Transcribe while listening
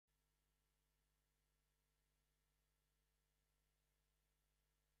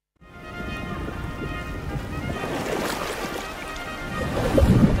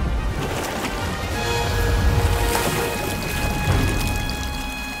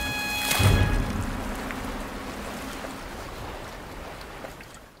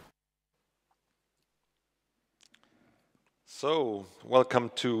So,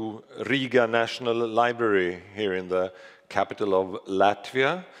 welcome to Riga National Library here in the capital of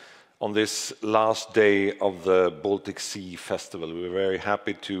Latvia on this last day of the Baltic Sea Festival. We're very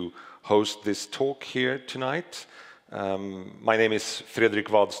happy to host this talk here tonight. My name is Fredrik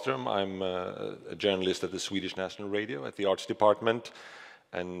Wadström. I'm a journalist at the Swedish National Radio at the Arts Department,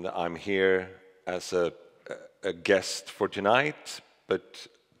 and I'm here as a guest for tonight. But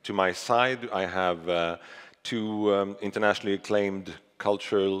to my side, I have two internationally acclaimed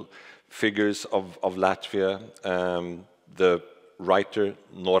cultural figures of Latvia, the writer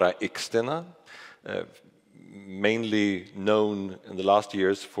Nora Ikstena, mainly known in the last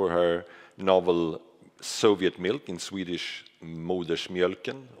years for her novel Soviet Milk, in Swedish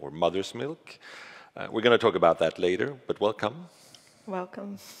Modersmjölken, or Mother's Milk. We're going to talk about that later, but welcome.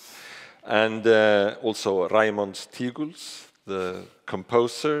 Welcome. And also Raimonds Tiguls, the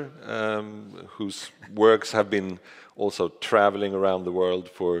composer, whose works have been also traveling around the world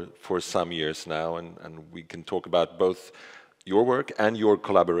for some years now, and we can talk about both your work and your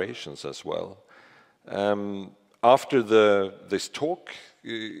collaborations as well. After this talk,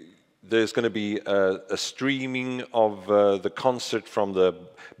 there's going to be a streaming of the concert from the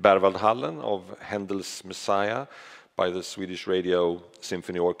Berwaldhallen of Handel's Messiah by the Swedish Radio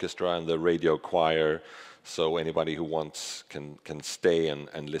Symphony Orchestra and the radio choir. So anybody who wants can stay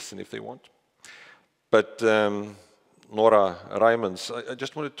and listen if they want. But Nora, Raimonds, I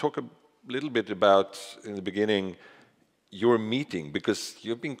just want to talk a little bit about, in the beginning, your meeting, because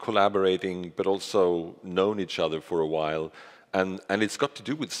you've been collaborating but also known each other for a while, and it's got to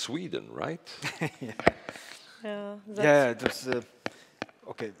do with Sweden, right? Yeah, it was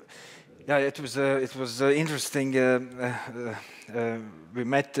okay. Yeah, it was interesting. We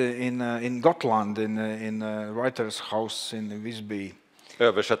met in Gotland in a writer's house in Visby.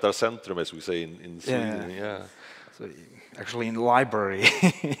 Översättarcentrum, as we say in Sweden. Yeah. So actually, in the library.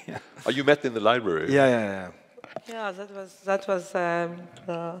 Oh, you met in the library? Yeah. Yeah, that was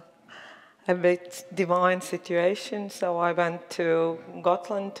a bit divine situation. So I went to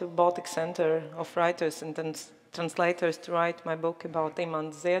Gotland, to Baltic Center of Writers and Translators, to write my book about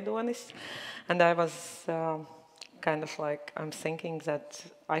Imants Ziedonis, and I was kind of like, I'm thinking that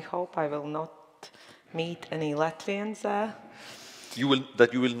I hope I will not meet any Latvians there. You will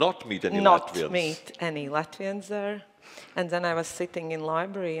not meet any Latvians? Not meet any Latvians there. And then I was sitting in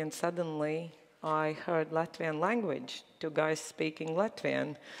library, and suddenly I heard Latvian language, two guys speaking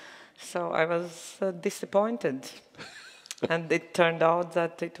Latvian. So I was disappointed. And it turned out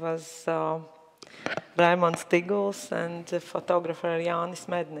that it was Raimonds Tiguls and the photographer Jānis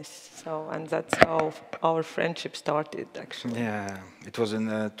Mednis. So, and that's how our friendship started, actually. Yeah, it was in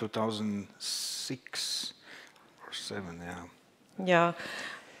 2006 or 2007, yeah. Yeah,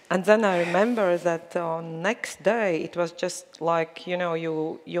 and then I remember that on next day it was just like, you know,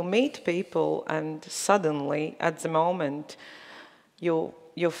 you meet people and suddenly at the moment you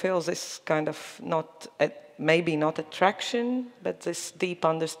feel this kind of maybe not attraction, but this deep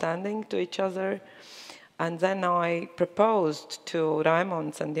understanding to each other. And then I proposed to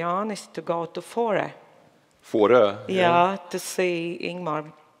Raimonds and Jānis to go to Fore. Fore? Yeah, to see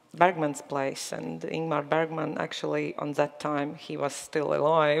Ingmar Bergman's place. And Ingmar Bergman, actually, on that time, he was still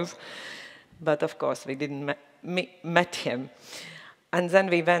alive. But of course, we didn't met him. And then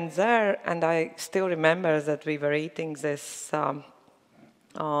we went there, and I still remember that we were eating this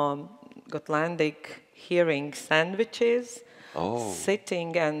Gotlandic hearing sandwiches,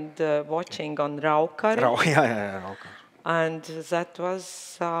 sitting and watching on Raukari. Raukari. And that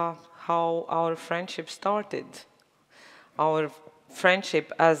was how our friendship started. Our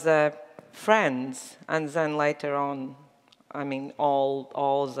friendship as friends, and then later on, I mean,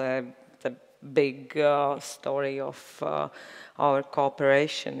 all the big story of our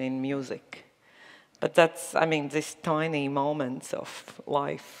cooperation in music. But that's, I mean, these tiny moments of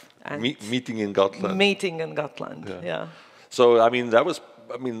life. And meeting in Gotland. Meeting in Gotland, yeah. So, I mean,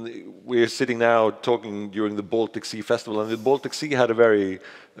 we're sitting now talking during the Baltic Sea Festival, and the Baltic Sea had a very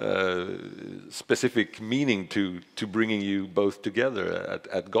specific meaning to bringing you both together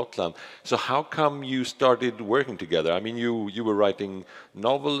at Gotland. So how come you started working together? I mean, you were writing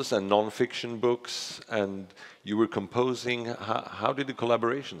novels and non-fiction books, and you were composing. How did the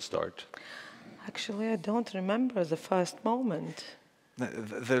collaboration start? Actually, I don't remember the first moment.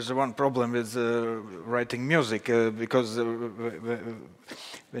 There's one problem with writing music, because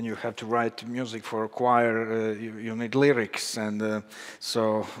when you have to write music for a choir, you need lyrics, and and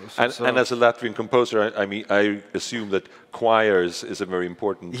as a Latvian composer, I mean, I assume that choirs is a very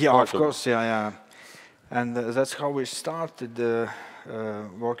important part. Yeah, of course, yeah. And that's how we started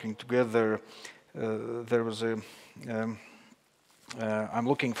working together. There was a I'm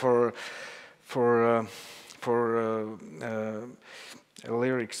looking for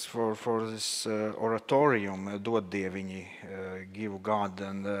lyrics for this oratorium, Dod Dieviņi, Give God,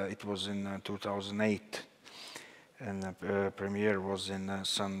 and it was in 2008, and the premiere was in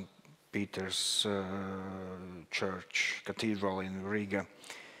St. Peter's Church Cathedral in Riga.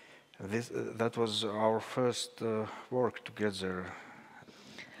 That was our first work together.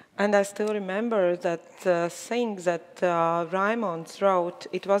 And I still remember that thing that Raimonds wrote.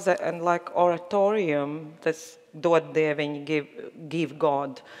 It was like oratorium, this Dod Dieviņi, give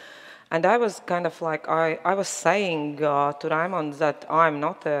God. And I was kind of like, I was saying to Raimonds that I'm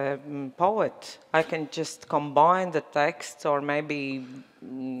not a poet. I can just combine the texts or maybe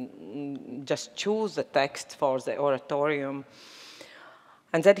just choose the text for the oratorium.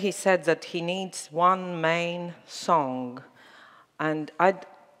 And then he said that he needs one main song. And I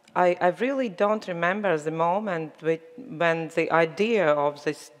really don't remember the moment when the idea of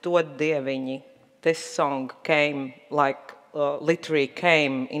this Dod Dieviņi, this song came, like literally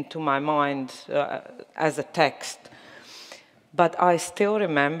came into my mind as a text. But I still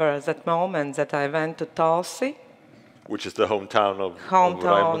remember that moment that I went to Talsi. Which is the hometown of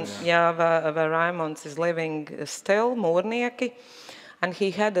Raimonds. Yeah, where Raimonds is living still, Mūrnieki. And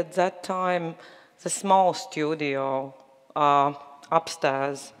he had at that time the small studio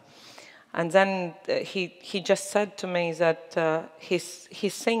upstairs. And then he just said to me that he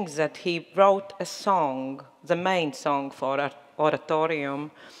thinks that he wrote a song, the main song for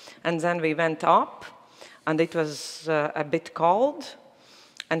oratorium. And then we went up, and it was a bit cold.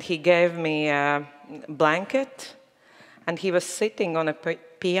 And he gave me a blanket, and he was sitting on a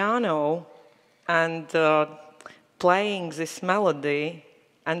piano and playing this melody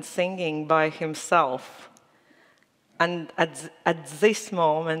and singing by himself. And at this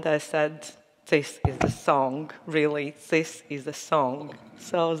moment I said, this is the song, really, this is the song.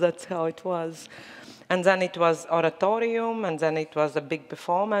 So that's how it was. And then it was oratorium, and then it was a big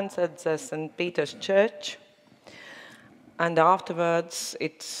performance at the St. Peter's Church. And afterwards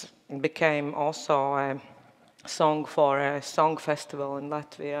it became also a song for a song festival in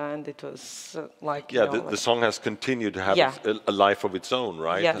Latvia, and it was like... Yeah, the song has continued to have a life of its own,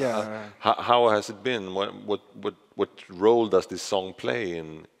 right? Yes. How has it been? What role does this song play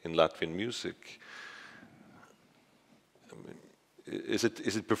in Latvian music? I mean, is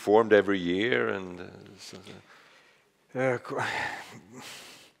it performed every year? And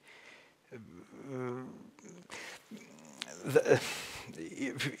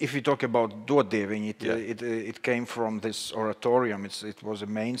if you talk about Dod Dieviņi, it came from this oratorium. It was a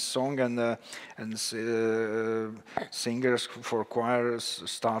main song, and singers for choirs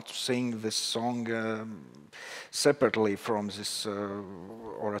start to sing this song separately from this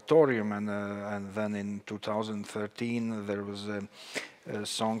oratorium. And then in 2013 there was a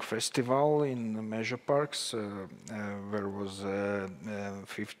song festival in Measure Parks, where was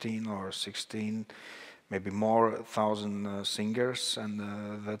 15 or 16. Maybe more 1,000 singers, and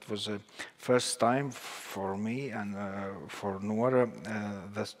that was the first time for me and for Nora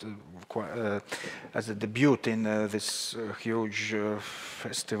as a debut in this huge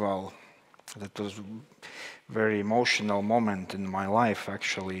festival. That was a very emotional moment in my life,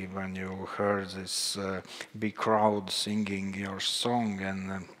 actually, when you heard this big crowd singing your song.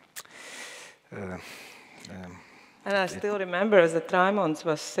 And I still remember that Raimonds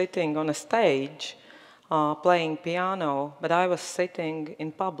was sitting on a stage playing piano, but I was sitting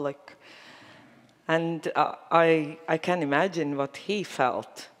in public. And I can imagine what he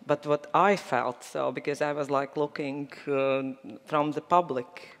felt, but what I felt, so because I was like looking from the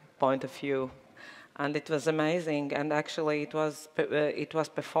public point of view, and it was amazing. And actually it was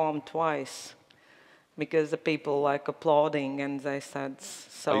performed twice, because the people like applauding, and they said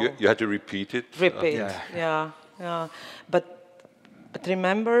so. Oh, you had to repeat it. Repeat, yeah. But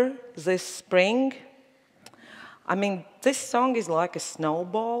remember this spring. I mean, this song is like a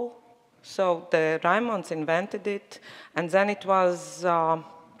snowball. So the Raimonds invented it, and then it was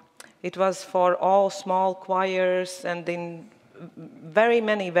for all small choirs and in very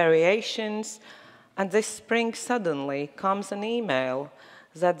many variations. And this spring suddenly comes an email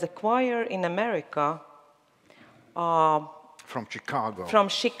that the choir in America, from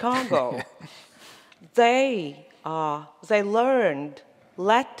Chicago, they learned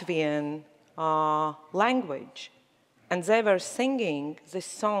Latvian language, and they were singing this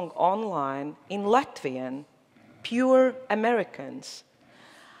song online in Latvian, pure Americans,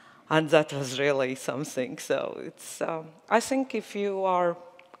 and that was really something. So it's I think if you are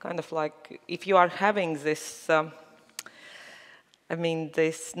kind of like, if you are having this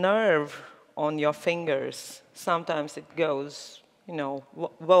this nerve on your fingers, sometimes it goes you know,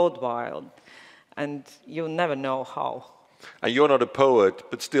 worldwide, and you never know how. And you're not a poet,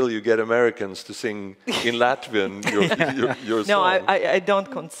 but still you get Americans to sing in Latvian your No, song. I don't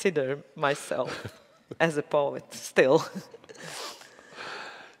consider myself as a poet still.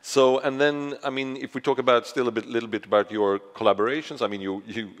 So, and then, I mean, if we talk about still little bit about your collaborations, I mean, you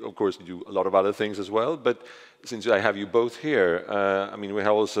of course do a lot of other things as well, but since I have you both here, I mean, we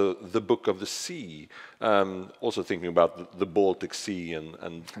have also the Book of the Sea, also thinking about the Baltic Sea,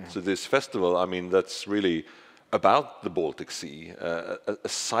 and so this festival, I mean, that's really about the Baltic Sea, a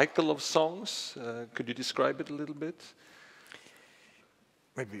cycle of songs. Could you describe it a little bit?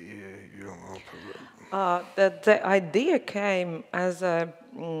 Maybe you. The idea came as the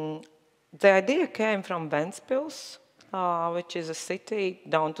idea came from Ventspils, which is a city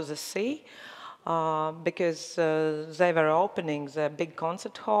down to the sea, because they were opening the big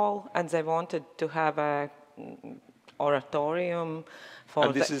concert hall and they wanted to have a oratorium.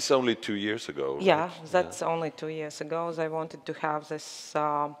 And this is only 2 years ago, yeah, right? that's only 2 years ago. They wanted to have this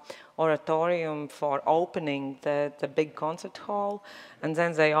oratorium for opening the big concert hall. And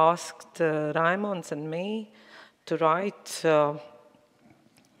then they asked Raimonds and me to write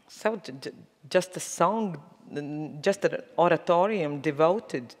just a song, just an oratorium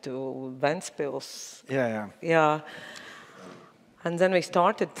devoted to Ventspils. Yeah. And then we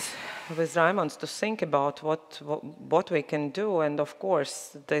started with Raimonds to think about what we can do, and of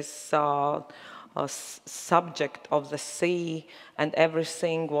course this subject of the sea and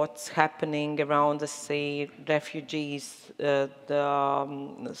everything, what's happening around the sea, refugees, the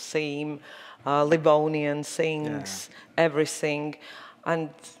theme, Livonian things, everything, and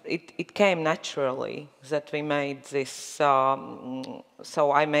it came naturally that we made this.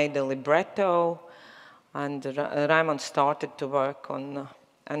 So I made a libretto. And Raymond started to work on,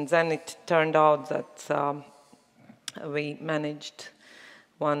 and then it turned out that we managed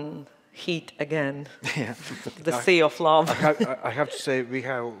one hit again, the Sea of Love. I have to say we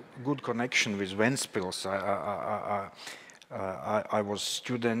have good connection with Ventspils. I was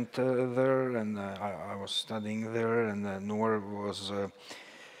student there, and I was studying there, and Nora was.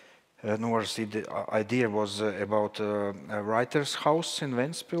 Nora's idea was about a writer's house in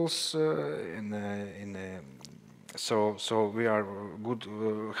Ventspils, so we are good,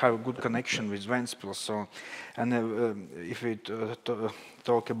 have a good connection with Ventspils. So, and if we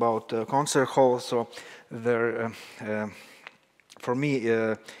talk about concert hall, so there, for me,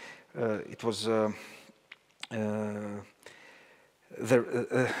 it was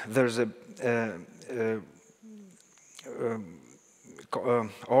there's a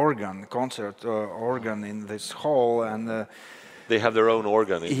concert organ in this hall, and they have their own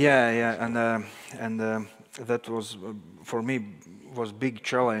organ. And that was for me was big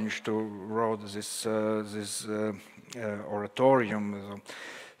challenge to write this oratorium.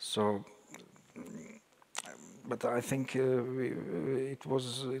 So, but I think it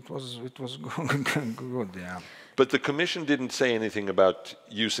was good, yeah. But the Commission didn't say anything about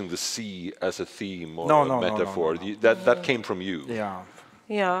using the sea as a theme or a metaphor. No. That came from you. Yeah.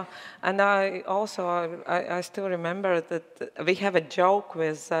 Yeah, and I still remember that we have a joke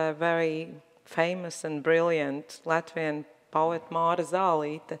with a very famous and brilliant Latvian poet Māra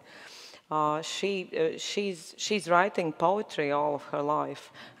Zālīte. She's writing poetry all of her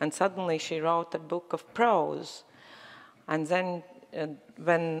life, and suddenly she wrote a book of prose, and then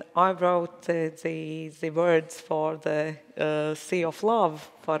when I wrote the words for the Sea of Love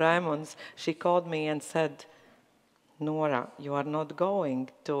for Raimonds, she called me and said, "Nora, you are not going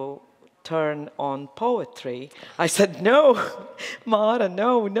to turn on poetry." I said, "No, Mara,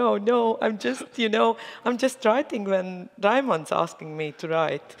 no. I'm just writing when Raimonds asking me to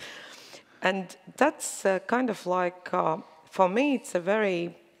write." And that's kind of like, for me, it's a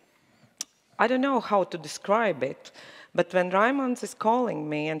very, I don't know how to describe it, but when Raimonds is calling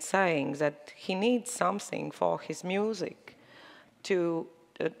me and saying that he needs something for his music to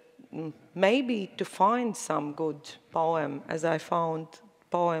maybe to find some good poem, as I found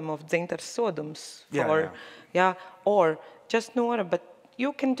poem of Dzintars Sodums, or just Nora, but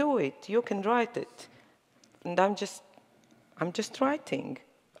you can do it, you can write it, and I'm just writing,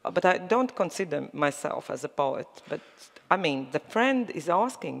 but I don't consider myself as a poet. But I mean, the friend is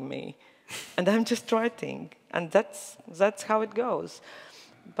asking me, and I'm just writing, and that's how it goes.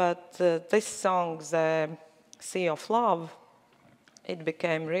 But this song, the Sea of Love, it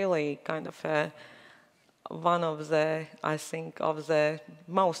became really kind of one of the, I think, of the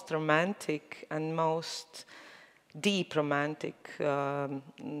most romantic and most deep romantic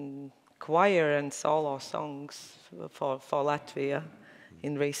choir and solo songs for Latvia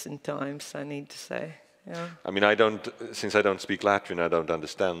in recent times, I need to say. Yeah. I mean, I don't, since I don't speak Latvian, I don't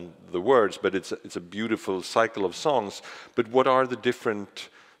understand the words, but it's a beautiful cycle of songs. But what are the different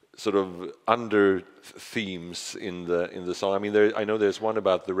sort of under themes in the song? I mean, I know there's one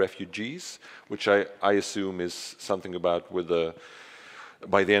about the refugees, which I assume is something about with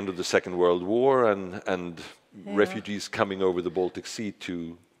by the end of the Second World War and refugees coming over the Baltic Sea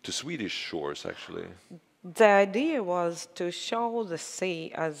to Swedish shores, actually. The idea was to show the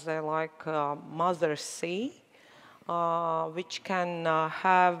sea as a mother sea, which can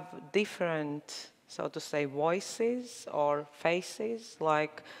have different, so to say, voices or faces,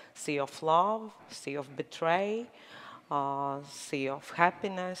 like sea of love, sea of betray, sea of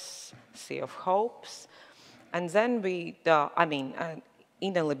happiness, sea of hopes. And then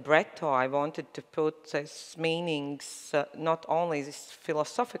in a libretto, I wanted to put these meanings, not only these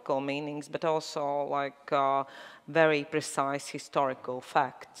philosophical meanings, but also very precise historical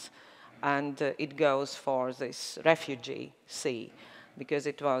facts. And it goes for this refugee sea, because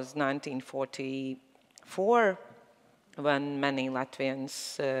it was 1944 when many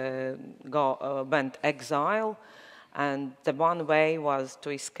Latvians went exile. And the one way was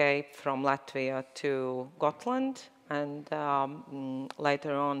to escape from Latvia to Gotland, and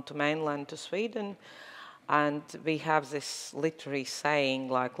later on to mainland, to Sweden. And we have this literary saying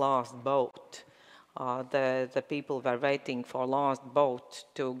like last boat. The people were waiting for last boat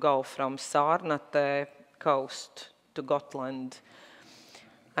to go from Sarnate coast to Gotland.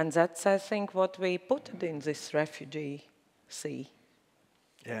 And that's, I think, what we put in this refugee sea.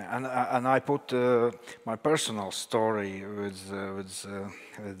 Yeah, and I put my personal story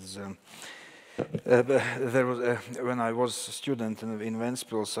there was when I was a student in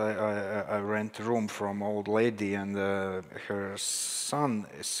Ventspils, I rent a room from old lady, and her son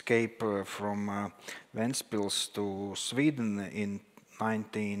escaped from Ventspils to Sweden in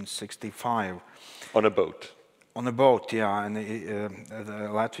 1965. On a boat. On a boat, yeah, and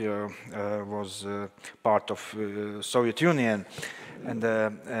Latvia was part of Soviet Union, and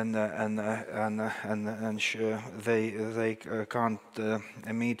they can't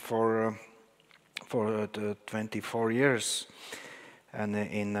meet for 24 years, and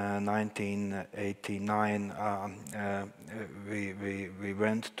in 1989 we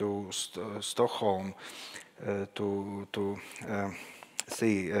went to Stockholm to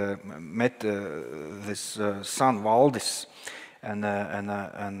see met this son Valdis, and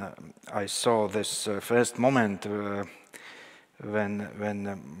I saw this first moment when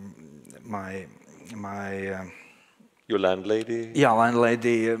my your landlady? Yeah,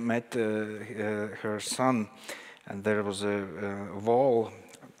 landlady met her son, and there was a wall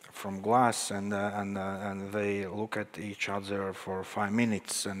from glass, and they look at each other for 5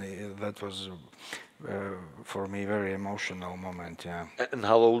 minutes, and that was for me very emotional moment. Yeah. And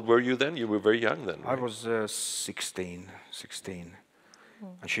how old were you then? You were very young then, right? I was 16,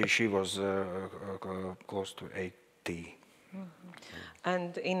 and she was close to 80.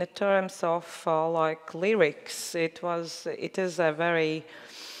 And in terms of lyrics, it is a very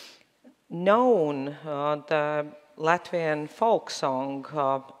known the Latvian folk song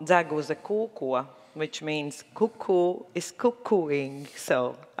 "Dzeguze kūko," which means cuckoo is cuckooing.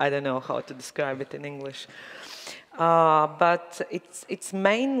 So I don't know how to describe it in English, but it's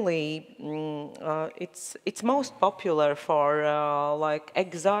mainly it's most popular for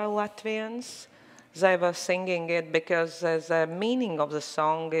exile Latvians. They were singing it because the meaning of the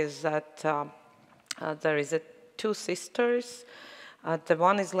song is that there is two sisters. The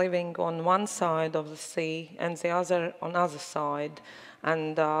one is living on one side of the sea and the other on the other side.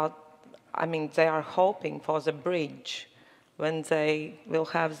 And they are hoping for the bridge, when they will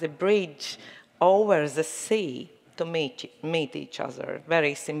have the bridge over the sea to meet each other,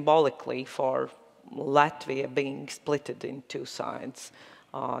 very symbolically for Latvia being splitted in two sides.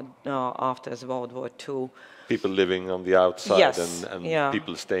 After the World War II. People living on the outside, yes, and yeah.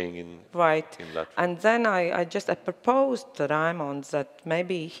 people staying in Latvia. And then I proposed to Raimonds that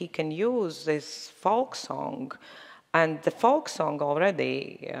maybe he can use this folk song, and the folk song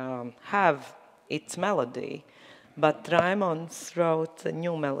already have its melody, but Raimonds wrote a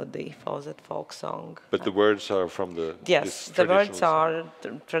new melody for that folk song. But the words are from the yes, the words are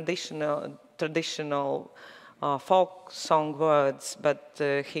traditional folk song words, but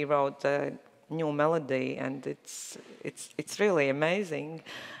he wrote a new melody, and it's really amazing.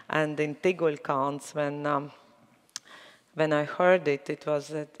 And in Tiguls, when I heard it, it was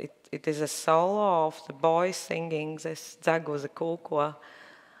that it is a solo of the boy singing this "Dzeguze kūko,"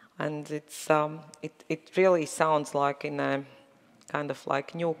 and it really sounds like in a kind of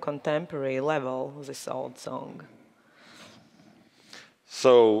like new contemporary level, this old song.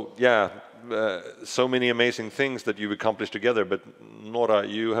 So yeah, so many amazing things that you've accomplished together. But Nora,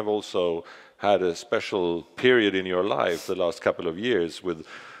 you have also had a special period in your life the last couple of years with,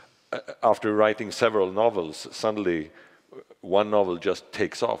 after writing several novels, suddenly one novel just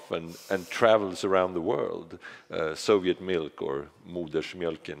takes off and travels around the world. Soviet Milk, or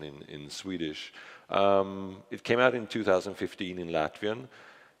Modersmjölken in Swedish. It came out in 2015 in Latvian,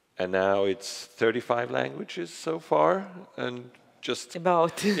 and now it's 35 languages so far, and just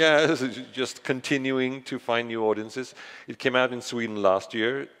About. yeah, just continuing to find new audiences. It came out in Sweden last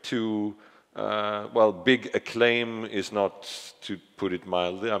year to well, big acclaim is not to put it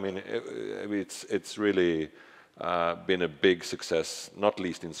mildly. I mean, it's really been a big success, not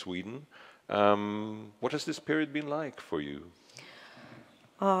least in Sweden. What has this period been like for you?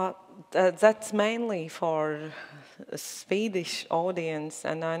 That's mainly for a Swedish audience,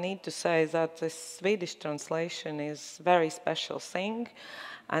 and I need to say that the Swedish translation is a very special thing,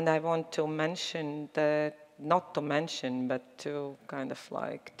 and I want to mention that, not to mention, but to kind of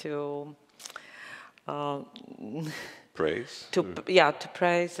like to Praise? to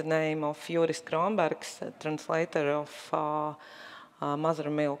praise the name of Joris Kronberg's translator of Mother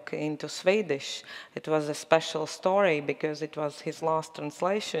Milk into Swedish. It was a special story because it was his last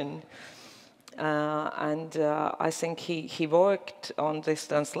translation, and I think he worked on this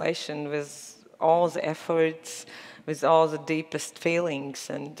translation with all the efforts, with all the deepest feelings,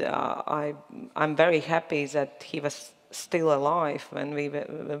 and I'm very happy that he was still alive when we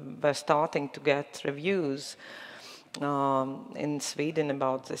were starting to get reviews in Sweden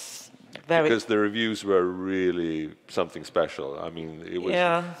about this. Because the reviews were really something special. I mean, it was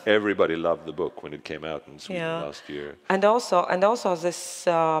everybody loved the book when it came out in Sweden last year. And also this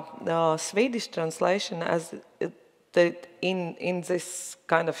Swedish translation, as in this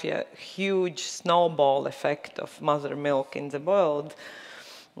kind of huge snowball effect of Mother Milk in the world,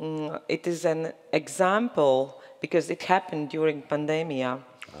 it is an example because it happened during pandemia,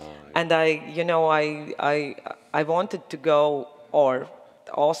 and I wanted to go, or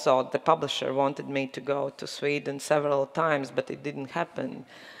also the publisher wanted me to go to Sweden several times, but it didn't happen.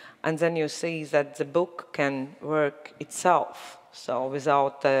 And then you see that the book can work itself. So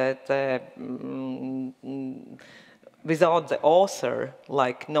without without the author,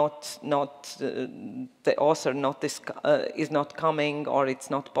 like the author is not coming, or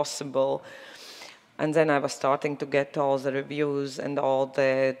it's not possible. And then I was starting to get all the reviews and all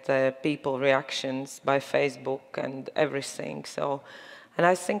the people reactions by Facebook and everything. So, and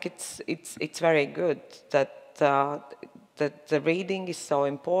I think it's very good that the reading is so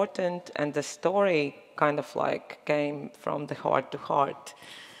important, and the story kind of like came from the heart to heart.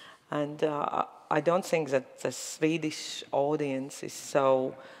 And I don't think that the Swedish audience is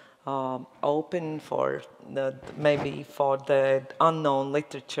so open for maybe for the unknown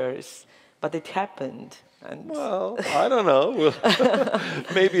literatures. But it happened. And well, I don't know.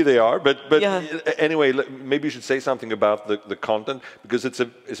 Maybe they are, but anyway, maybe you should say something about the content, because it's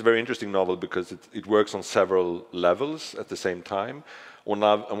a very interesting novel because it works on several levels at the same time. On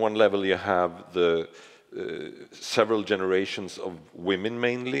one level, you have the several generations of women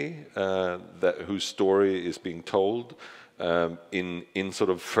mainly whose story is being told in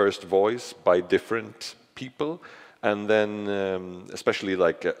sort of first voice by different people. And then especially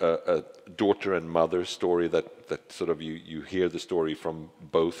like a daughter and mother story that sort of you hear the story from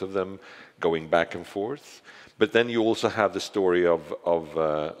both of them going back and forth. But then you also have the story of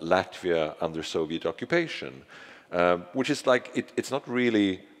Latvia under Soviet occupation, which is like, it's not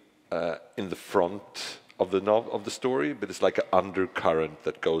really in the front of the story, but it's like an undercurrent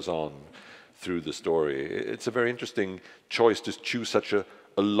that goes on through the story. It's a very interesting choice to choose such a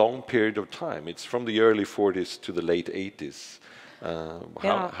long period of time. It's from the early 40s to the late 80s.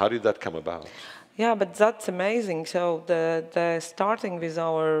 How did that come about? Yeah, but that's amazing. So the starting with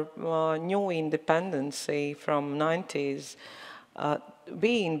our new independence from 90s,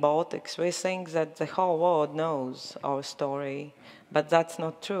 we in Baltics, we think that the whole world knows our story, but that's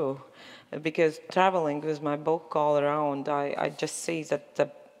not true. Because traveling with my book all around, I just see that the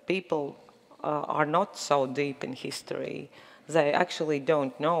people are not so deep in history. They actually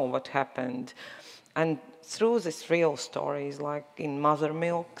don't know what happened. And through these real stories, like in Mother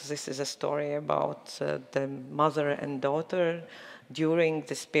Milk, this is a story about the mother and daughter during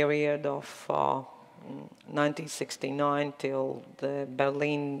this period of 1969 till the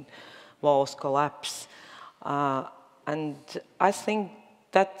Berlin Wall's collapse. And I think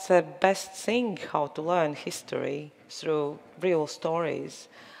that's the best thing, how to learn history through real stories.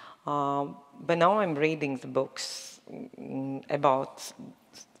 But now I'm reading the books about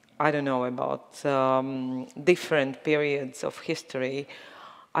I don't know, about different periods of history,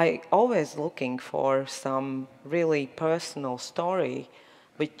 I always looking for some really personal story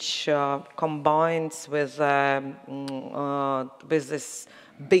which combines with this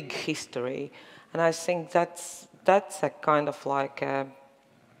big history. And I think that's a kind of like a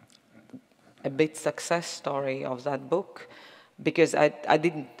bit success story of that book, because I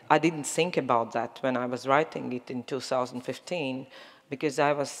didn't think about that when I was writing it in 2015, because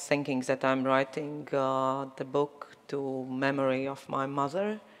I was thinking that I'm writing the book to memory of my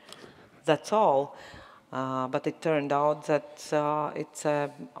mother. That's all. But it turned out that it's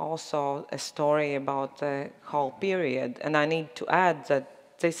also a story about the whole period. And I need to add that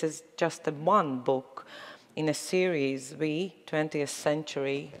this is just one book in a series, 20th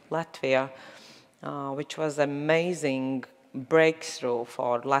Century Latvia, which was an amazing breakthrough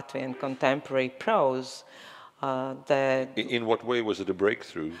for Latvian contemporary prose. In what way was it a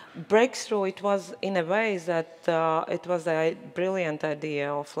breakthrough? Breakthrough, it was in a way that it was a brilliant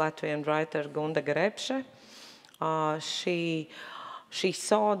idea of Latvian writer Gunda Garepše. She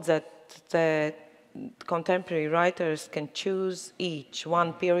thought that the contemporary writers can choose each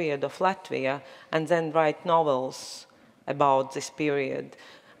one period of Latvia and then write novels about this period.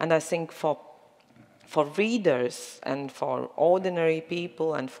 And I think for readers and for ordinary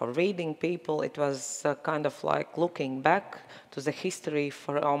people and for reading people, it was kind of like looking back to the history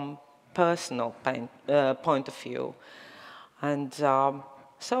from personal point of view. And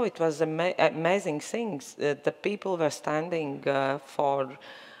so it was amazing things. The people were standing for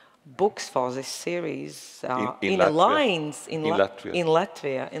books for this series in lines in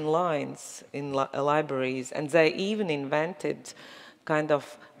Latvia, in lines in libraries, and they even invented kind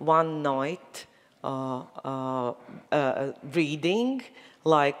of one night reading,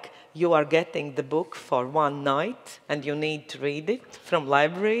 like you are getting the book for one night and you need to read it from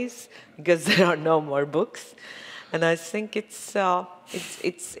libraries because there are no more books. And I think it's a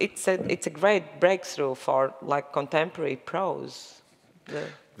great breakthrough for like contemporary prose.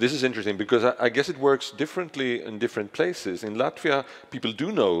 This is interesting because I guess it works differently in different places. In Latvia, people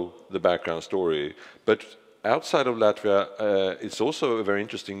do know the background story, but outside of Latvia, it's also a very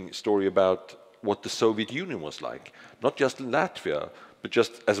interesting story about what the Soviet Union was like. Not just in Latvia, but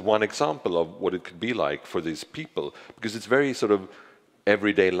just as one example of what it could be like for these people. Because it's very sort of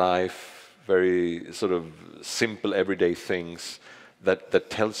everyday life, very sort of simple everyday things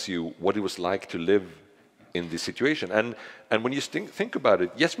that tells you what it was like to live in this situation. And when you think about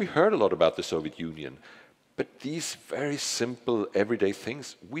it, yes, we heard a lot about the Soviet Union, but these very simple everyday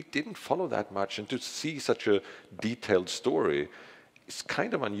things, we didn't follow that much. And to see such a detailed story, it's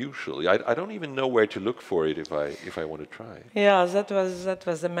kind of unusual. I don't even know where to look for it if I want to try. Yeah, that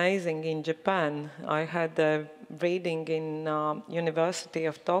was amazing in Japan. I had a reading in University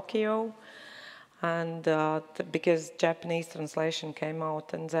of Tokyo, and because Japanese translation came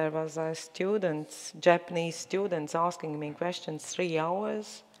out, and there was Japanese students asking me questions 3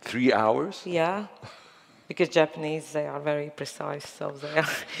 hours. 3 hours? Yeah. Because Japanese, they are very precise, so they are,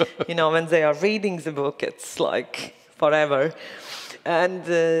 you know, when they are reading the book, it's like forever. And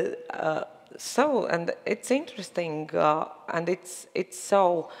and it's interesting, and it's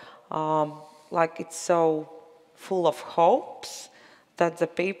so it's so full of hopes that the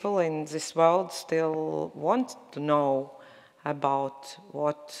people in this world still want to know about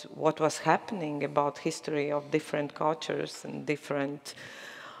what was happening, about history of different cultures and different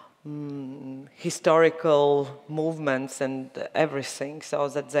historical movements and everything, so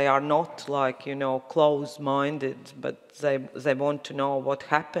that they are not like, you know, closed-minded, but they want to know what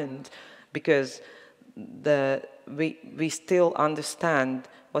happened, because we still understand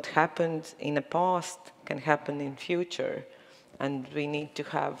what happened in the past can happen in future, and we need to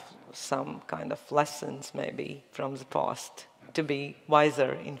have some kind of lessons maybe from the past to be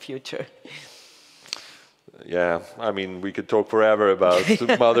wiser in future. Yeah, I mean, we could talk forever about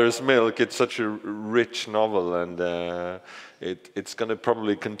Mother's Milk. It's such a rich novel, and it's going to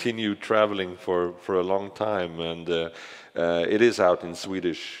probably continue traveling for a long time. And it is out in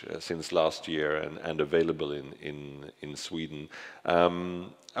Swedish since last year and available in Sweden.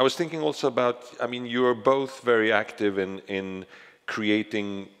 I was thinking also about, I mean, you are both very active in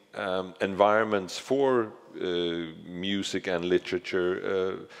creating environments for music and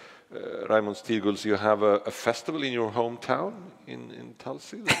literature. Raimonds, Tiguls, you have a festival in your hometown in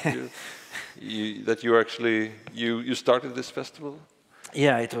Talsi that you actually you started this festival.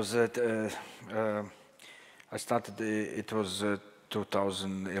 Yeah, it was I started. It was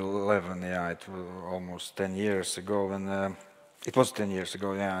 2011. Yeah, it was almost 10 years ago, and it was 10 years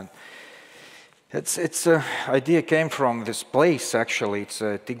ago. Yeah, It's idea came from this place actually. It's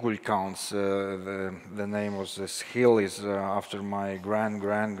Tiguls. The name of this hill is after my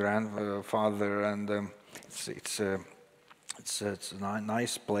grandfather, and it's a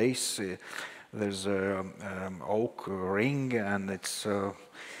nice place. There's a oak ring, and it's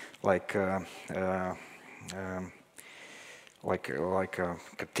like like a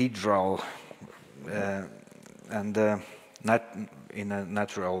cathedral, and not in a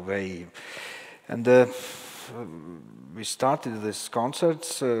natural way. And we started these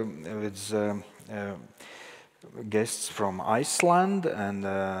concerts with guests from Iceland and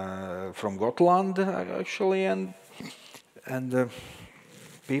from Gotland actually, and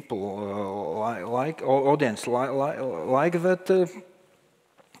people like audience like that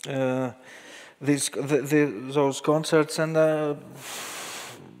those concerts, and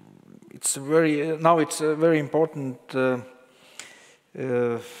it's very now it's very important.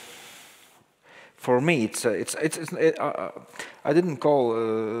 For me, I didn't call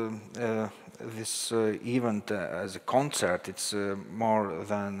this event as a concert. It's more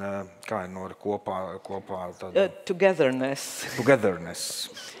than kind of kopā. Togetherness. Togetherness.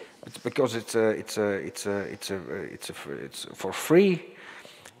 It's because it's for free,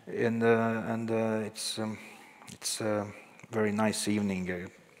 and it's a very nice evening.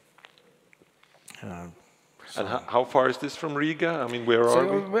 And how far is this from Riga? I mean, where are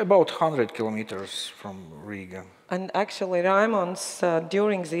we? About 100 kilometers from Riga. And actually, Raimonds,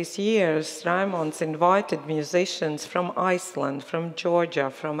 during these years, Raimonds invited musicians from Iceland, from Georgia,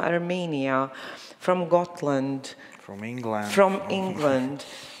 from Armenia, from Gotland, from England.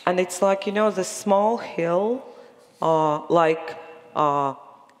 And it's like, you know, the small hill, like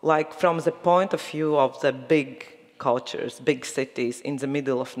from the point of view of the big cultures, big cities in the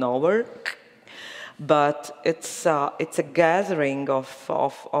middle of nowhere. But it's a gathering of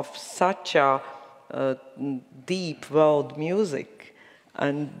such a deep world music,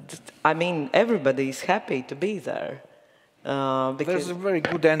 and I mean everybody is happy to be there. Because there's a very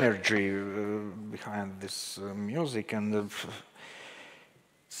good energy behind this music, and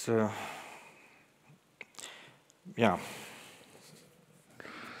it's yeah.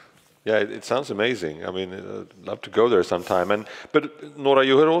 Yeah, it sounds amazing. I mean, I'd love to go there sometime. But Nora,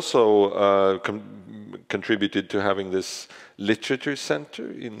 you had also contributed to having this literature center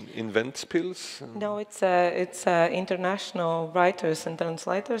in Ventspils. No, it's a international writers and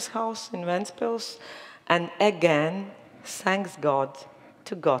translators house in Ventspils, and again, thanks God,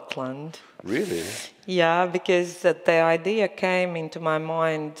 to Gotland. Really? Yeah, because the idea came into my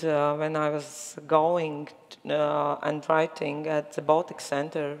mind when I was going and writing at the Baltic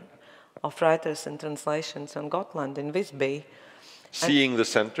Center of Writers and Translations on Gotland in Visby. Seeing the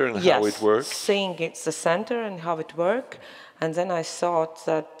center and yes, how it works? Seeing it's the center and how it works. And then I thought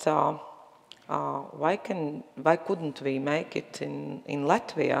that why couldn't we make it in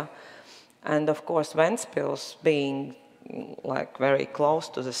Latvia? And of course, Ventspils, being like very close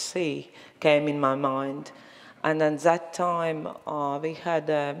to the sea, came in my mind. And at that time, we had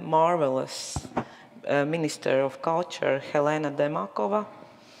a marvelous Minister of Culture, Helena Demakova.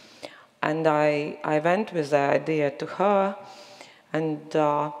 And I went with the idea to her, and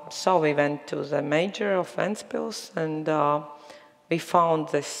so we went to the mayor of Ventspils, and we found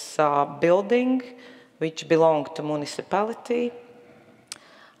this building which belonged to municipality,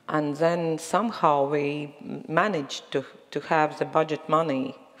 and then somehow we managed to have the budget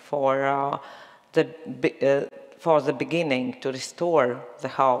money for the beginning to restore the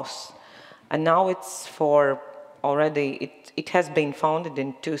house, and now it's for already. It has been founded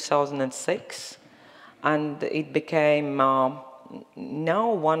in 2006, and it became now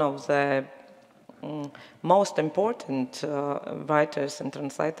one of the most important writers and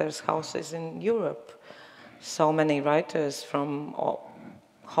translators houses in Europe. So many writers from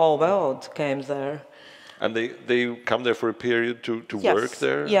whole world came there. And they come there for a period to yes, work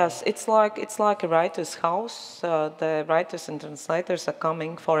there? Yes, it's like a writer's house. The writers and translators are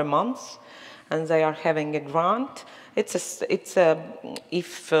coming for a month, and they are having a grant. It's the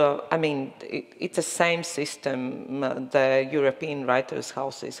same system the European writers'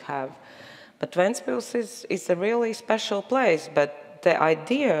 houses have, but Ventspils is a really special place. But the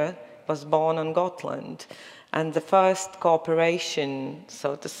idea was born on Gotland, and the first cooperation,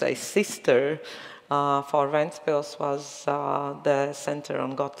 so to say, sister for Ventspils was the center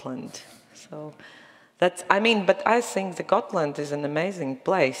on Gotland. So that's, but I think the Gotland is an amazing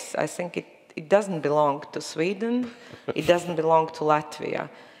place. I think it doesn't belong to Sweden, it doesn't belong to Latvia.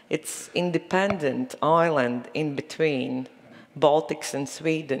 It's independent island in between Baltics and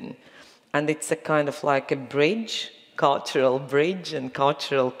Sweden. And it's a kind of like a bridge, cultural bridge and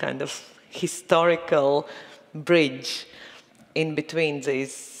cultural kind of historical bridge in between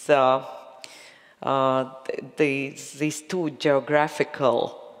these these two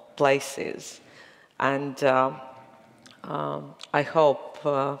geographical places, and I hope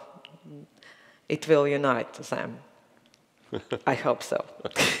it will unite them. I hope so.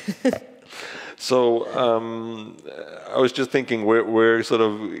 So I was just thinking, we're sort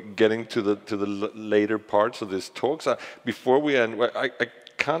of getting to the later parts of this talk. So before we end, I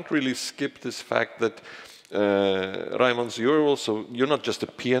can't really skip this fact that Raimonds, you're not just a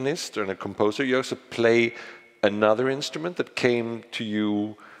pianist and a composer. You also play another instrument that came to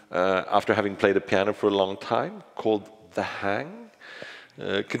you after having played the piano for a long time, called the hang.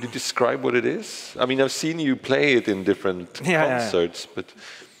 Could you describe what it is? I mean, I've seen you play it in different concerts, but.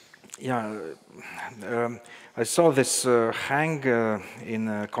 Yeah, I saw this hang in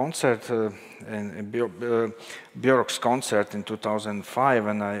a concert, in Björk's concert in 2005,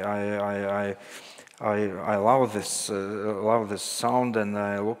 and I love this sound, and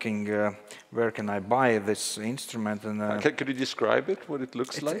looking where can I buy this instrument? And could you describe it? What it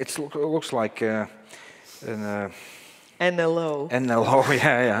looks like? It looks like an NLO. NLO,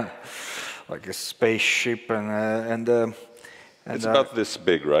 yeah, like a spaceship, and it's about this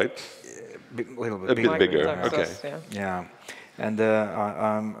big, right? A little bit a bit bigger. Okay. Yeah, and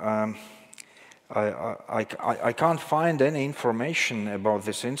I can't find any information about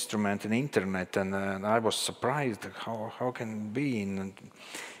this instrument on internet, and I was surprised how can it be. And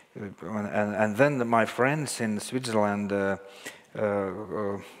then my friends in Switzerland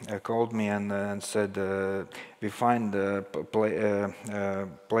called me and said, we find a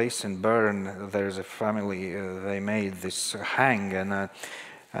place in Bern. There's a family. They made this hang,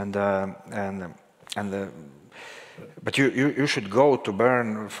 but you should go to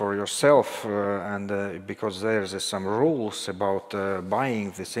Bern for yourself, and because there's some rules about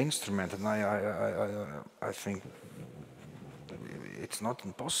buying this instrument, and I think it's not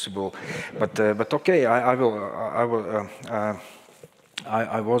impossible, but okay, I will.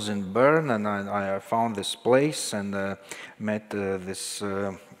 I was in Bern, and I found this place and met this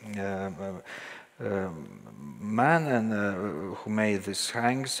man and who made these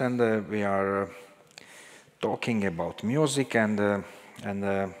hangs, and we are talking about music, and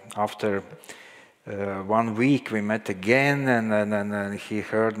after 1 week we met again, and he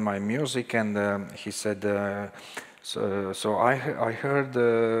heard my music, and he said, so I heard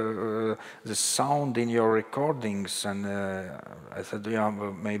the sound in your recordings, and I said, yeah,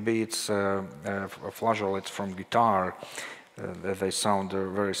 maybe it's flageolets from guitar. They sound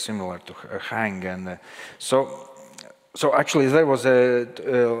very similar to a hang, and so actually there was a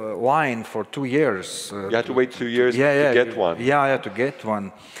line for 2 years. You had to wait 2 years to get one. Yeah, I had to get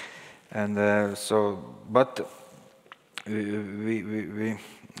one, and but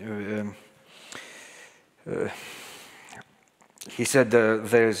he said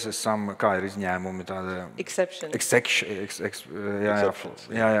there's some exceptions.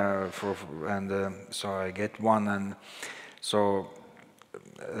 So I get one, and so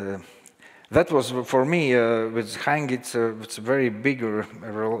that was for me with hang. It's a very big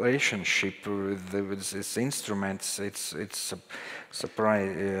relationship with this instruments. It's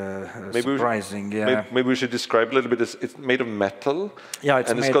surprising. Maybe we should describe a little bit. It's made of metal. Yeah,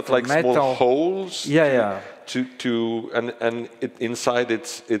 it's and it's got like metal. Small holes. And inside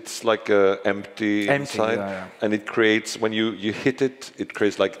it's like empty inside, and it creates, when you hit it, it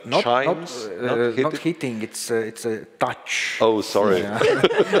creates like chimes. Not hitting. It's a touch. Oh, sorry.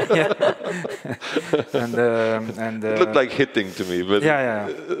 And it looked like hitting to me, but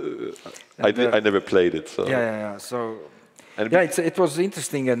I never played it. So So. It was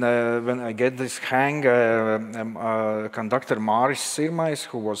interesting, and when I get this hang, conductor Māris Sirmais,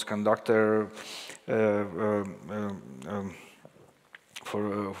 who was conductor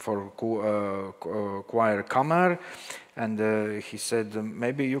for choir Kammer, and he said,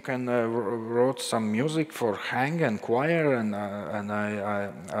 maybe you can wrote some music for hang and choir, and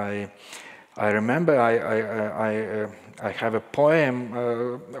I remember I have a poem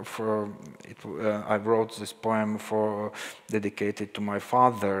I wrote this poem dedicated to my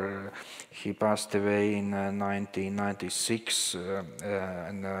father. He passed away in 1996,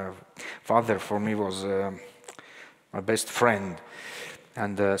 and father for me was my best friend,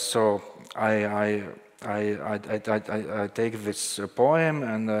 and so I take this poem,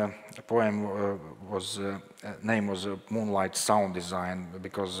 and the poem name was Moonlight Sound Design,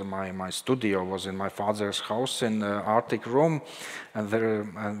 because my studio was in my father's house in the Arctic room, and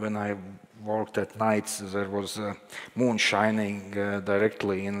when I worked at nights. There was moon shining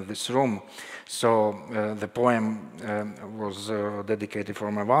directly in this room. So the poem was dedicated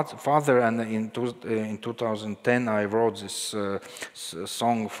for my father, and in 2010 I wrote this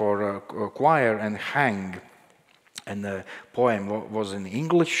song for choir and hang. And the poem was in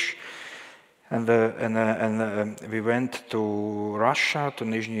English. And we went to Russia, to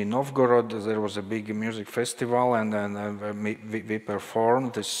Nizhny Novgorod. There was a big music festival, and we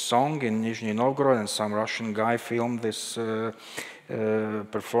performed this song in Nizhny Novgorod, and some Russian guy filmed this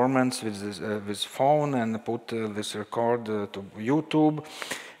performance with his phone and put this record to YouTube.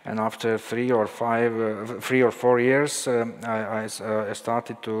 And after 3 or 4 years, I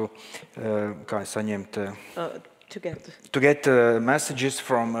started to get messages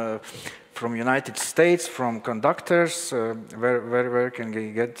from United States, from conductors, where can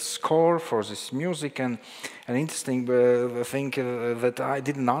we get score for this music, and an interesting thing that I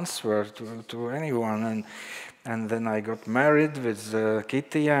didn't answer to anyone, and then I got married with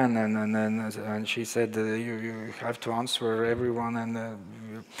Kitty, and she said you have to answer everyone, and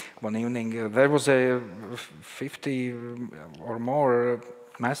one evening there was a 50 or more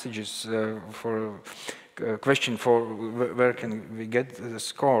messages for question for where can we get the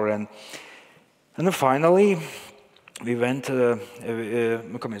score, and finally we went. We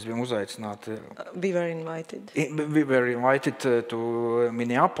were invited. We were invited to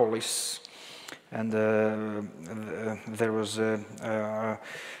Minneapolis, and there was a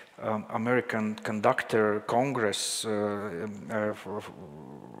American Conductor Congress.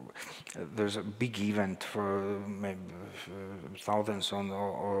 There's a big event for maybe thousands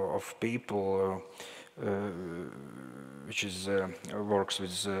of people, which is works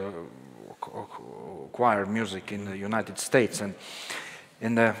with choir music in the United States, and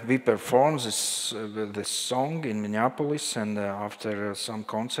we performed this song in Minneapolis, and after some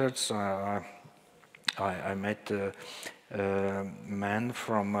concerts, I met a man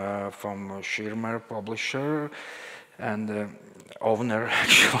from Schirmer publisher and owner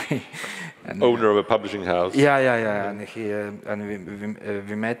actually. And, owner of a publishing house. Yeah. And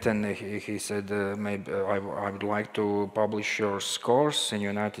we met, and he said, maybe I would like to publish your scores in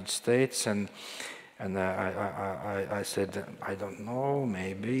United States, and I said, I don't know,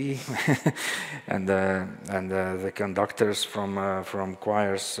 maybe. and the conductors from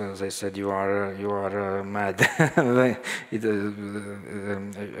choirs, they said, you are mad.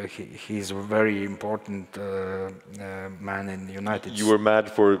 He's a very important man in the United States. You were mad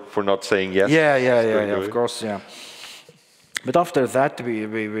for not saying yes? Yeah, of course, yeah. But after that,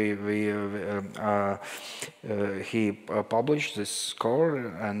 he published this score,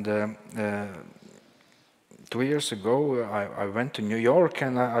 and 2 years ago, I went to New York,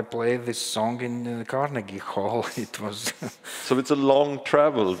 and I played this song in Carnegie Hall. It was so it's a long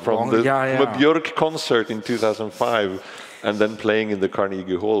travel from a Björk concert in 2005, and then playing in the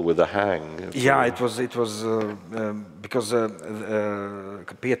Carnegie Hall with a hang. Yeah, it was because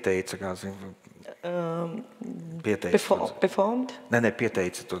pieteica, Performed? Ne,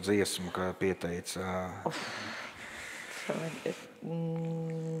 pieteica to dziesmu, kā pieteica.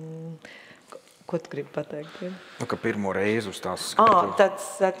 Ko tu gribi pateikt? Ka pirmo reizi uz tās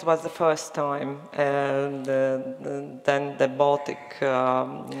that was the first time, and then the Baltic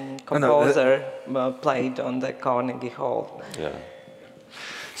composer played on the Carnegie Hall. Yeah.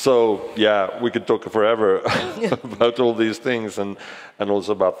 So yeah, we could talk forever about all these things, and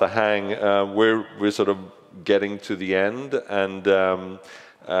also about the hang. We're sort of getting to the end, and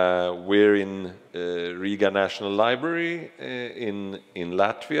we're in Riga National Library in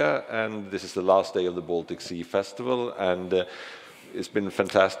Latvia, and this is the last day of the Baltic Sea Festival, and it's been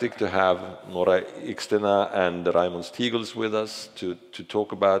fantastic to have Nora Ikstena and Raimonds Tiguls with us to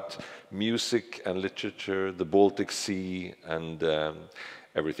talk about music and literature, the Baltic Sea, and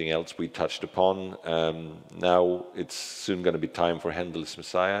everything else we touched upon. Now it's soon going to be time for Handel's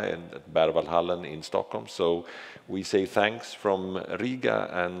Messiah at Berwaldhallen in Stockholm. So we say thanks from Riga,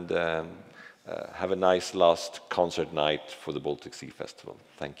 and have a nice last concert night for the Baltic Sea Festival.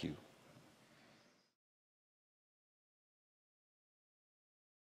 Thank you.